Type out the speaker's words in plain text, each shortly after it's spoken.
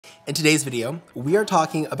In today's video, we are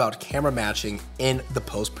talking about camera matching in the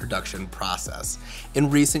post-production process.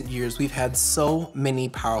 In recent years, we've had so many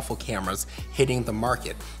powerful cameras hitting the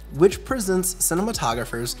market, which presents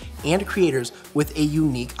cinematographers and creators with a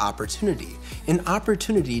unique opportunity. An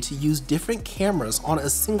opportunity to use different cameras on a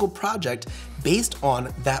single project based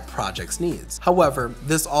on that project's needs. However,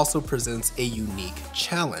 this also presents a unique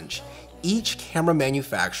challenge. Each camera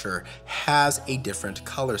manufacturer has a different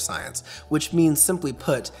color science, which means, simply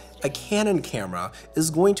put, a Canon camera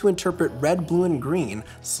is going to interpret red, blue, and green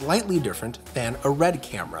slightly different than a red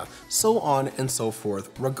camera, so on and so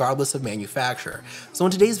forth, regardless of manufacturer. So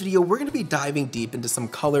in today's video, we're going to be diving deep into some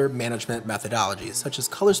color management methodologies, such as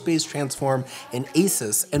color space transform and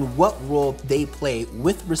ACES, and what role they play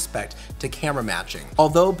with respect to camera matching.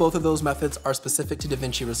 Although both of those methods are specific to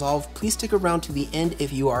DaVinci Resolve, please stick around to the end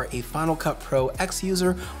if you are a Final Cut Pro X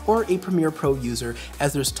user or a Premiere Pro user,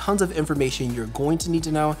 as there's tons of information you're going to need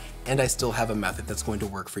to know, and I still have a method that's going to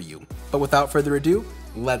work for you. But without further ado,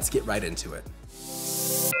 let's get right into it.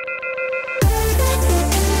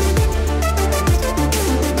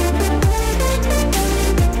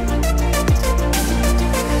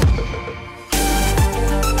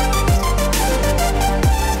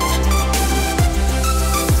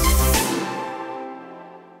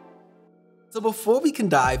 So before we can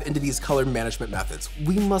dive into these color management methods,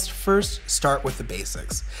 we must first start with the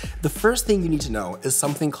basics. The first thing you need to know is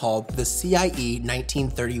something called the CIE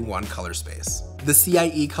 1931 color space. The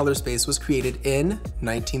CIE color space was created in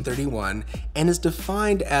 1931 and is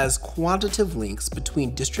defined as quantitative links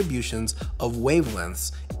between distributions of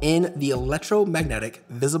wavelengths in the electromagnetic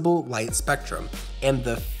visible light spectrum and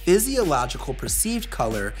the physiological perceived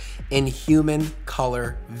color in human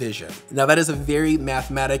color vision. Now that is a very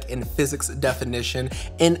mathematic and physics definition,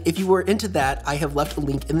 and if you were into that, I have left a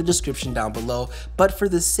link in the description down below, but for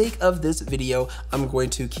the sake of this video, I'm going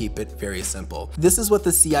to keep it very simple. This is what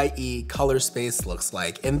the CIE color space looks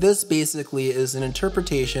like, and this basically is an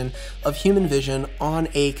interpretation of human vision on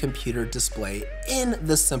a computer display in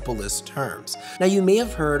the simplest terms. Now you may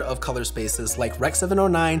have heard of color spaces like Rec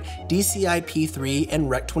 709, DCI P3, and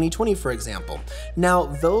Rec 2020, for example. Now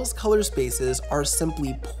those color spaces are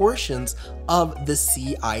simply portions of the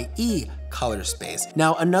CIE color space.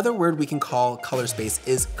 Now, another word we can call color space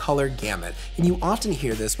is color gamut, and you often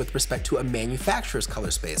hear this with respect to a manufacturer's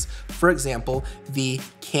color space. For example, the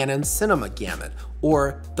Canon Cinema gamut,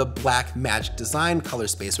 or the Blackmagic Design color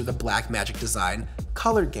space, or the Blackmagic Design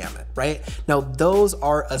color gamut, right? Now, those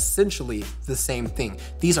are essentially the same thing.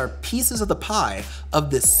 These are pieces of the pie of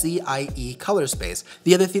the CIE color space.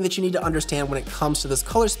 The other thing that you need to understand when it comes to this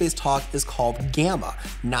color space talk is called gamma,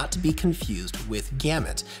 not to be confused with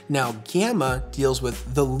gamut. Now, gamma deals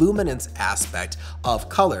with the luminance aspect of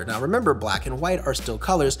color. Now, remember, black and white are still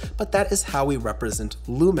colors, but that is how we represent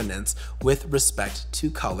luminance with respect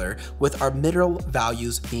to color, with our middle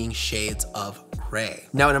values being shades of gray.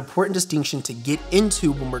 Now, an important distinction to get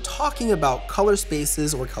into when we're talking about color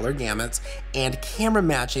spaces or color gamuts and camera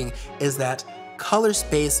matching is that color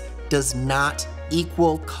space does not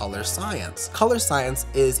equal color science. Color science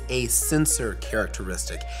is a sensor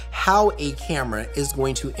characteristic, how a camera is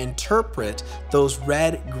going to interpret those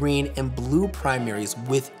red, green, and blue primaries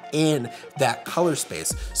within that color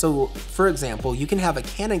space. So for example, you can have a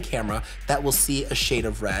Canon camera that will see a shade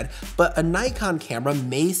of red, but a Nikon camera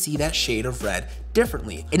may see that shade of red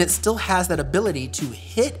differently, and it still has that ability to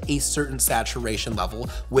hit a certain saturation level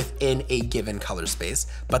within a given color space,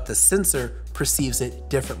 but the sensor perceives it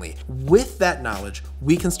differently. With that knowledge,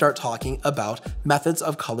 we can start talking about methods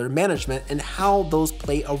of color management and how those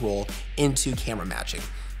play a role into camera matching.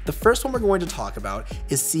 The first one we're going to talk about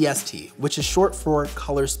is CST, which is short for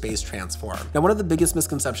color space transform. Now, one of the biggest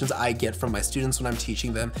misconceptions I get from my students when I'm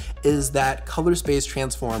teaching them is that color space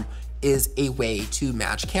transform is a way to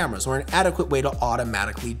match cameras or an adequate way to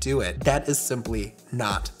automatically do it. That is simply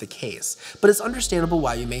not the case. But it's understandable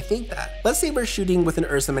why you may think that. Let's say we're shooting with an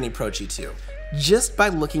Ursa Mini Pro G2. Just by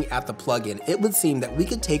looking at the plugin, it would seem that we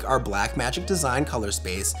could take our Blackmagic Design color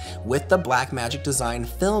space with the Blackmagic Design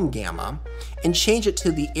film gamma and change it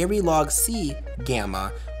to the ARRI Log C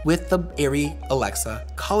gamma with the ARRI Alexa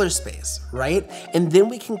color space, right? And then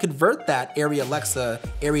we can convert that ARRI Alexa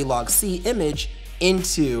ARRI Log C image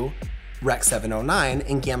into Rec 709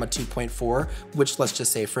 and Gamma 2.4, which, let's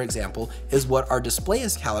just say, for example, is what our display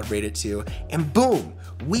is calibrated to, and boom,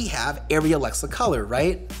 we have ARRI Alexa color,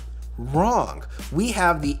 right? Wrong. We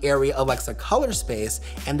have the ARRI Alexa color space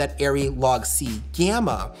and that ARRI Log C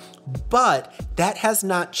gamma, but that has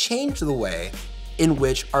not changed the way in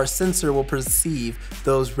which our sensor will perceive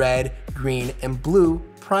those red, green, and blue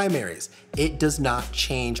primaries. It does not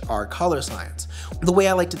change our color science. The way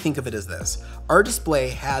I like to think of it is this. Our display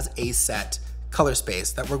has a set color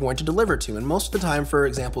space that we're going to deliver to, and most of the time, for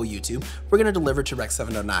example, YouTube, we're gonna deliver to Rec.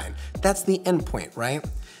 709. That's the endpoint, right?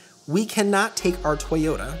 We cannot take our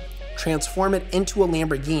Toyota, transform it into a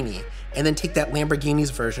Lamborghini, and then take that Lamborghini's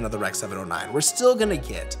version of the Rec. 709. We're still gonna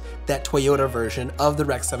get that Toyota version of the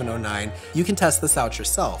Rec. 709. You can test this out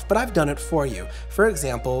yourself, but I've done it for you. For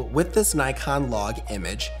example, with this Nikon log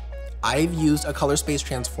image, I've used a color space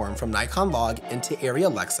transform from Nikon log into Arri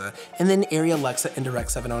Alexa, and then Arri Alexa into Rec.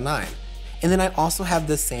 709. And then I also have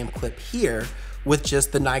this same clip here with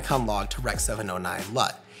just the Nikon log to Rec. 709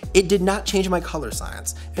 LUT. It did not change my color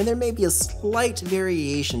science, and there may be a slight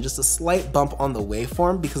variation, just a slight bump on the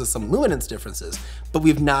waveform because of some luminance differences, but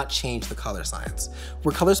we've not changed the color science.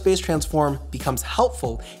 Where color space transform becomes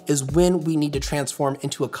helpful is when we need to transform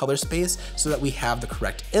into a color space so that we have the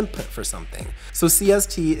correct input for something. So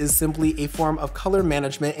CST is simply a form of color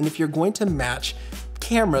management, and if you're going to match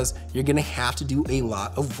cameras, you're gonna have to do a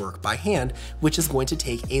lot of work by hand, which is going to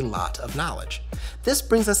take a lot of knowledge. This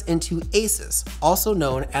brings us into ACES, also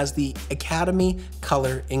known as the Academy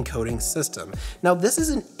Color Encoding System. Now, this is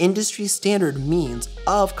an industry standard means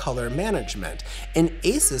of color management, and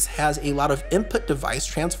ACES has a lot of input device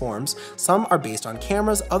transforms. Some are based on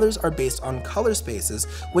cameras, others are based on color spaces,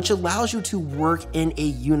 which allows you to work in a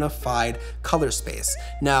unified color space.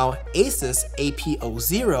 Now, ACES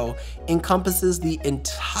APO0 encompasses the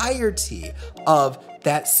entirety of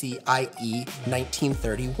that CIE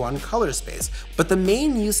 1931 color space. But the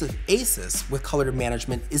main use of ACES with color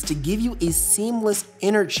management is to give you a seamless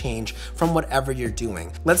interchange from whatever you're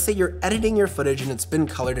doing. Let's say you're editing your footage and it's been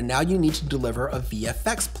colored and now you need to deliver a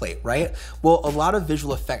VFX plate, right? Well, a lot of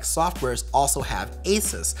visual effects softwares also have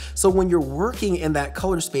ACES. So when you're working in that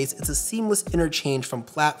color space, it's a seamless interchange from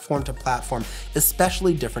platform to platform,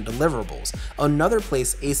 especially different deliverables. Another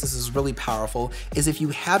place ACES is really powerful is if you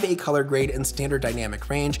have a color grade in standard dynamic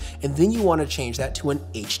range, and then you want to change that to an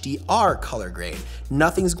HDR color grade.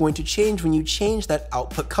 Nothing's going to change when you change that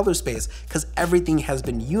output color space because everything has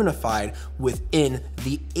been unified within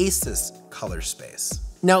the ACES color space.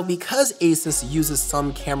 Now, because ACES uses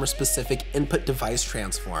some camera-specific input device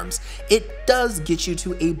transforms, it does get you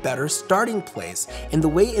to a better starting place, and the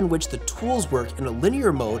way in which the tools work in a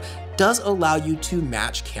linear mode does allow you to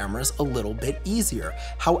match cameras a little bit easier.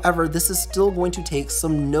 However, this is still going to take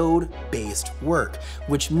some node-based work,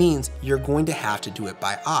 which means you're going to have to do it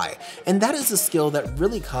by eye. And that is a skill that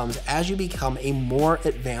really comes as you become a more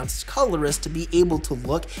advanced colorist to be able to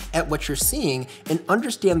look at what you're seeing and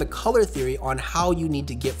understand the color theory on how you need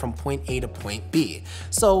to get from point A to point B.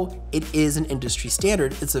 So it is an industry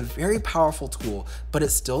standard. It's a very powerful tool, but it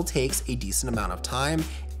still takes a decent amount of time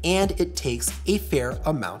and it takes a fair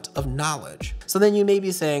amount of knowledge. So then you may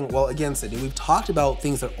be saying, well, again, Sydney, we've talked about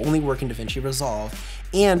things that only work in DaVinci Resolve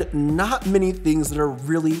and not many things that are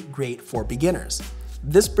really great for beginners.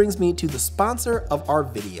 This brings me to the sponsor of our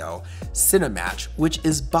video, Cinematch, which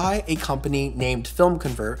is by a company named Film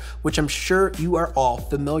Convert, which I'm sure you are all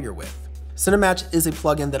familiar with. Cinematch is a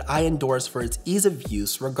plugin that I endorse for its ease of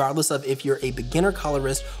use, regardless of if you're a beginner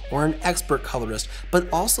colorist or an expert colorist,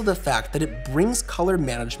 but also the fact that it brings color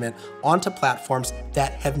management onto platforms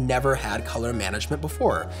that have never had color management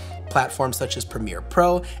before. Platforms such as Premiere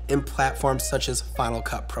Pro and platforms such as Final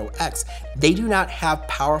Cut Pro X. They do not have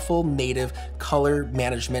powerful native color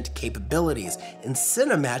management capabilities, and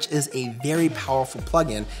Cinematch is a very powerful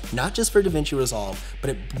plugin, not just for DaVinci Resolve,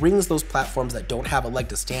 but it brings those platforms that don't have a leg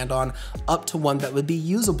to stand on up to one that would be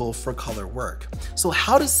usable for color work. So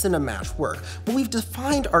how does Cinematch work? Well, we've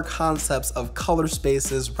defined our concepts of color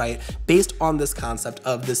spaces, right, based on this concept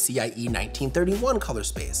of the CIE 1931 color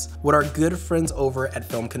space. What our good friends over at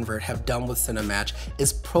Film Convert have done with Cinematch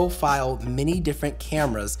is profile many different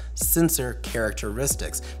cameras' sensor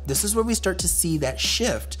characteristics. This is where we start to see that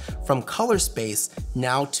shift from color space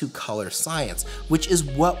now to color science, which is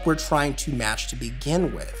what we're trying to match to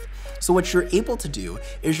begin with. So what you're able to do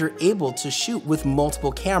is you're able to shoot with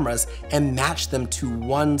multiple cameras and match them to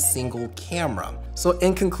one single camera. So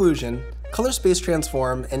in conclusion, color space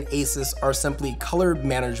transform and ACES are simply color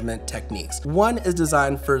management techniques. One is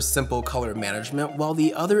designed for simple color management, while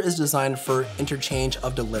the other is designed for interchange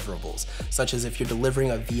of deliverables, such as if you're delivering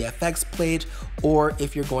a VFX plate or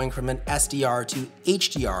if you're going from an SDR to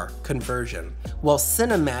HDR conversion. While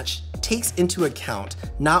Cinematch takes into account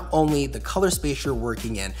not only the color space you're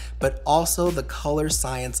working in, but also the color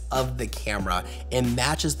science of the camera and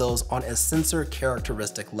matches those on a sensor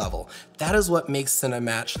characteristic level. That is what makes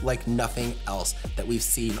Cinematch like nothing else that we've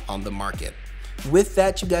seen on the market. With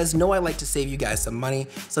that, you guys know I like to save you guys some money,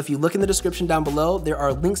 so if you look in the description down below, there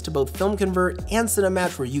are links to both Film Convert and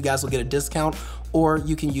Cinematch where you guys will get a discount, or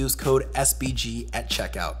you can use code SBG at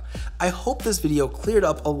checkout. I hope this video cleared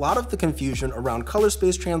up a lot of the confusion around Color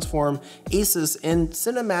Space Transform, ACES, and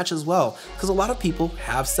Cinematch as well, because a lot of people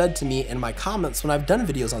have said to me in my comments when I've done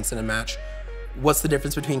videos on Cinematch, what's the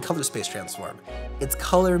difference between Color Space Transform? It's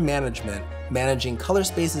color management, managing color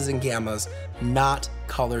spaces and gammas, not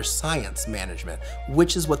color science management,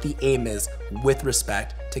 which is what the aim is with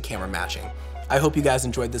respect to camera matching. I hope you guys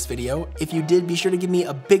enjoyed this video. If you did, be sure to give me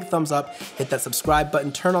a big thumbs up, hit that subscribe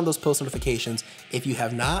button, turn on those post notifications. If you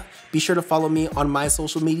have not, be sure to follow me on my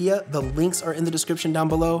social media. The links are in the description down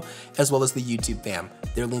below, as well as the YouTube fam.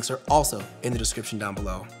 Their links are also in the description down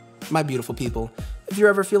below. My beautiful people, if you're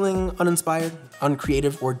ever feeling uninspired,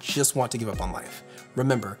 uncreative, or just want to give up on life,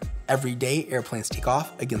 remember, every day airplanes take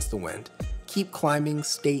off against the wind. Keep climbing,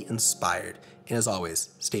 stay inspired, and as always,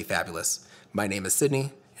 stay fabulous. My name is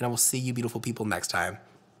Sydney, and I will see you beautiful people next time.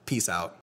 Peace out.